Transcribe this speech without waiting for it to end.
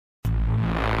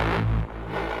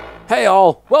Hey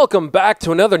all, welcome back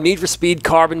to another Need for Speed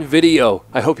Carbon video.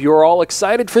 I hope you are all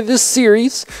excited for this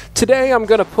series. Today I'm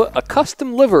going to put a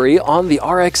custom livery on the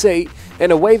RX-8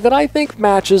 in a way that I think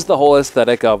matches the whole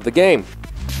aesthetic of the game.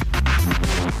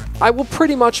 I will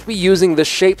pretty much be using the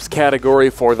shapes category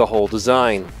for the whole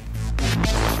design.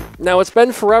 Now, it's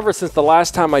been forever since the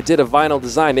last time I did a vinyl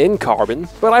design in Carbon,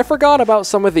 but I forgot about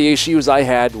some of the issues I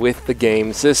had with the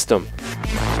game system.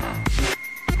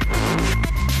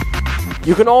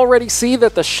 You can already see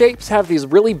that the shapes have these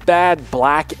really bad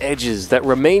black edges that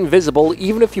remain visible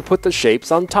even if you put the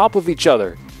shapes on top of each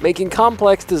other, making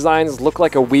complex designs look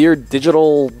like a weird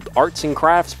digital arts and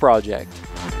crafts project.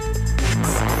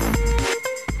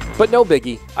 But no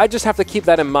biggie, I just have to keep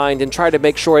that in mind and try to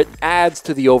make sure it adds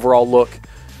to the overall look,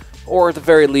 or at the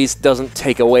very least doesn't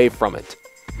take away from it.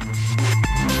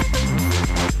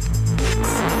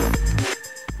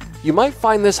 You might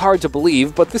find this hard to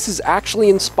believe, but this is actually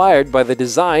inspired by the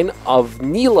design of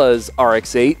Neela's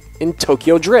RX-8 in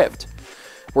Tokyo Drift,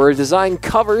 where a design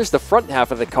covers the front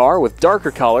half of the car with darker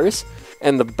colors,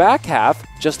 and the back half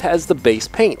just has the base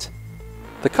paint.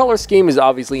 The color scheme is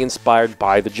obviously inspired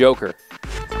by the Joker.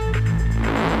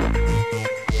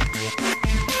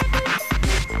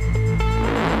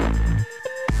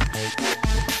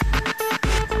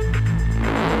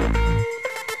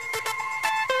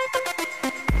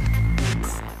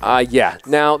 Yeah.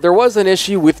 Now, there was an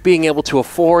issue with being able to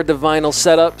afford the vinyl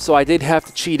setup, so I did have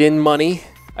to cheat in money.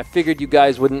 I figured you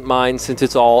guys wouldn't mind since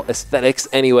it's all aesthetics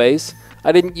anyways.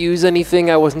 I didn't use anything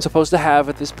I wasn't supposed to have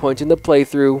at this point in the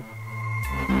playthrough.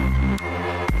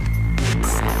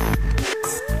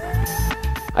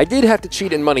 I did have to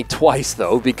cheat in money twice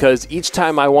though, because each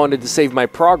time I wanted to save my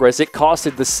progress, it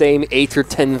costed the same $8,000 or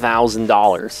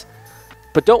 $10,000.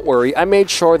 But don't worry, I made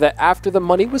sure that after the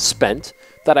money was spent,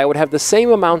 that I would have the same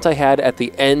amount I had at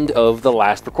the end of the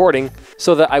last recording,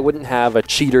 so that I wouldn't have a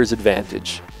cheater's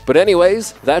advantage. But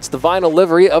anyways, that's the vinyl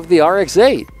livery of the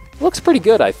RX-8. Looks pretty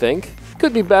good, I think.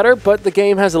 Could be better, but the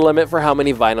game has a limit for how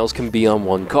many vinyls can be on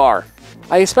one car.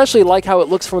 I especially like how it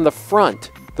looks from the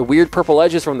front. The weird purple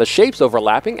edges from the shapes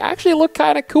overlapping actually look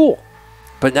kinda cool.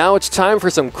 But now it's time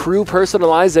for some crew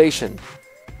personalization.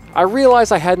 I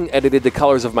realized I hadn't edited the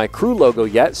colors of my crew logo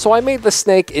yet, so I made the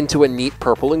snake into a neat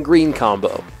purple and green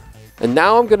combo. And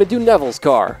now I'm going to do Neville's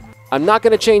car. I'm not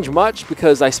going to change much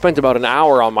because I spent about an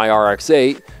hour on my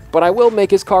RX-8, but I will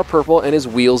make his car purple and his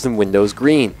wheels and windows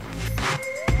green.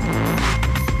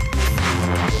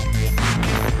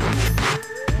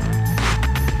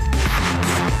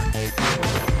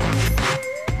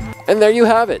 And there you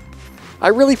have it. I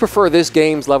really prefer this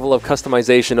game's level of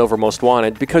customization over Most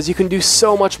Wanted because you can do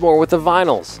so much more with the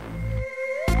vinyls.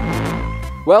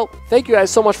 Well, thank you guys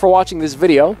so much for watching this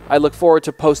video. I look forward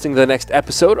to posting the next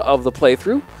episode of the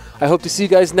playthrough. I hope to see you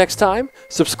guys next time.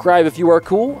 Subscribe if you are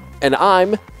cool. And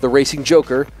I'm, the Racing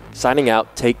Joker, signing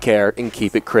out. Take care and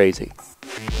keep it crazy.